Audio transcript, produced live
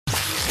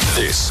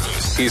This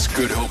is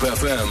Good Hope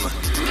FM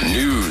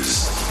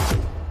News.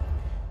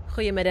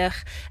 Goeiemiddag.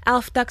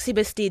 11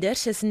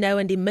 taxibestuurders is nou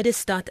in die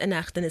middestad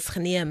inhegtenis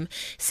geneem.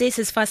 6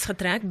 is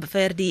vasgetrek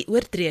vir die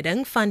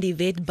oortreding van die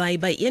wet by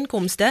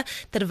byeenkomste,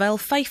 terwyl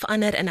 5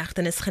 ander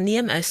inhegtenis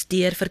geneem is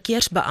deur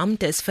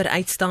verkeersbeamptes vir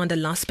uitstaande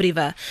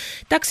lasbriewe.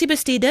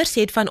 Taxibestuurders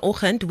het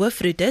vanoggend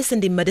hoofroetes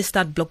in die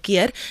middestad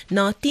blokkeer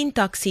na 10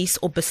 taksies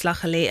op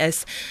beslag gelê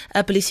is.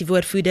 'n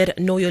Polisiewoordvoerder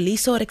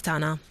Noyoliso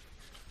Rektana.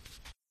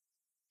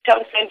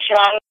 Town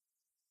Central,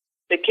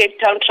 the Cape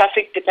Town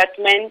Traffic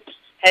Department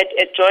had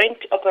a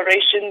joint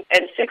operation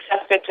and 6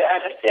 suspects were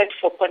arrested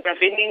for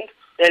contravening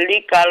the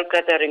Legal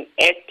Gathering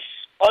Act.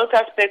 All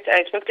suspects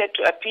are expected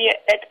to appear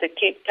at the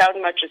Cape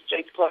Town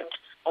Magistrate Court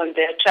on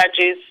their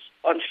charges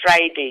on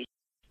Friday.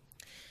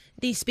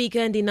 Die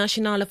speaker in die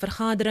nasionale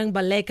vergadering,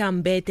 Baleka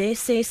Mbete,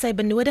 sê sy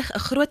benodig 'n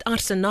groot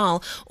arsenaal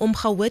om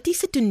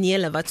chaotiese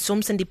tonele wat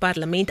soms in die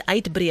parlement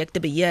uitbreek te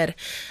beheer.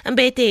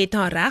 Mbete het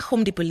haar reg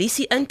om die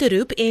polisie in te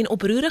roep en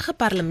oproerige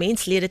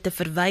parlementslede te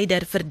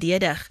verwyder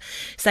verdedig.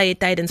 Sy het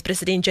tydens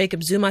president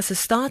Jacob Zuma se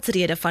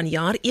staatsrede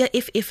vanjaar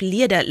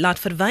EFF-lede laat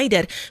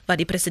verwyder wat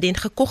die president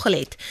gekoggel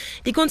het.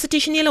 Die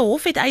konstitusionele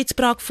hof het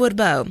uitspraak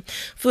voorbehou.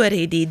 Voor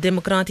het die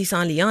Demokratiese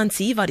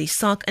Alliansie wat die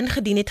saak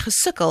ingedien het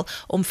gesukkel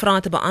om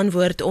vrae te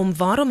beantwoord om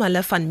waarom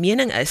hulle van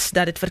mening is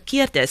dat dit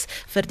verkeerd is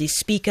vir die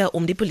speaker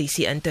om die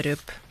polisie in te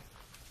roep.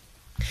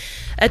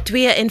 'n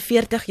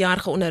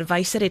 42-jarige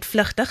onderwyser het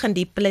vlugtig in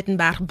die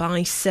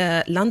Plettenberg-Baai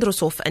se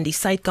Landdroshof in die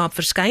Suid-Kaap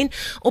verskyn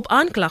op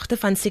aanklagte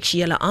van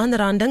seksuele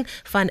aanranding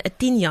van 'n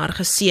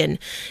 10-jarige seun.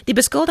 Die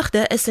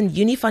beskuldigde is in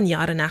Junie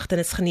vanjaar in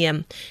hegtenis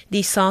geneem.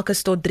 Die saak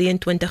is tot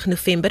 23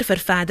 November vir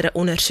verdere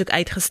ondersoek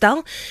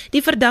uitgestel.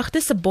 Die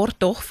verdagte se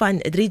borgtog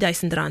van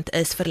R3000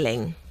 is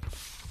verleng.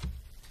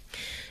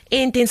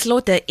 En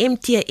tenslotte,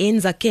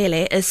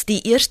 inhegtenis is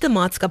die eerste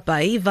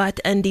maatskappy wat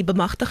in die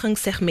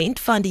bemagtigingssegment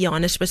van die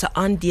Johannesburgse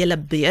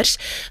aandelebeurs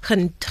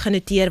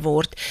genoteer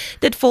word.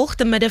 Dit volg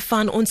te midde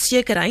van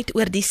onsekerheid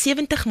oor die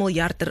 70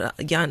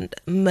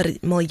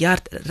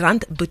 miljard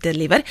rand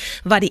boete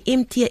wat die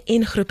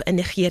MTN groep in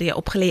Nigeria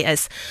opgelê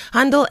is.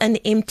 Handel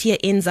in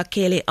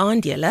inhegtenis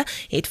aandele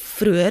het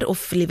vroeër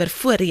of liewer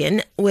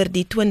voorheen oor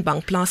die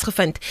toonbank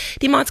plaasgevind.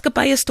 Die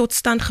maatskappy is tot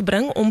stand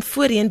gebring om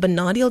voorheen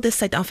benadeelde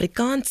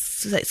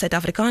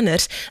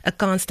Suid-Afrikaners 'n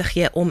kans te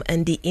gee om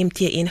in die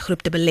MTN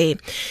groep te belê.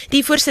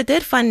 Die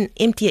voorsitter van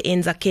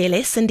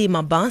inhegtenis, Cindy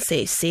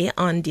Mabase, sê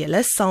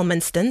aandele sal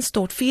minstens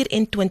tot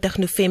 24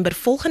 November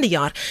volgende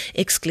jaar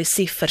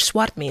eksklusief vir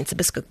swart mense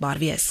beskikbaar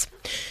wees.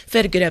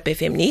 Vir Good Hope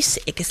FM nuus,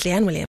 ek is Leanne Williams.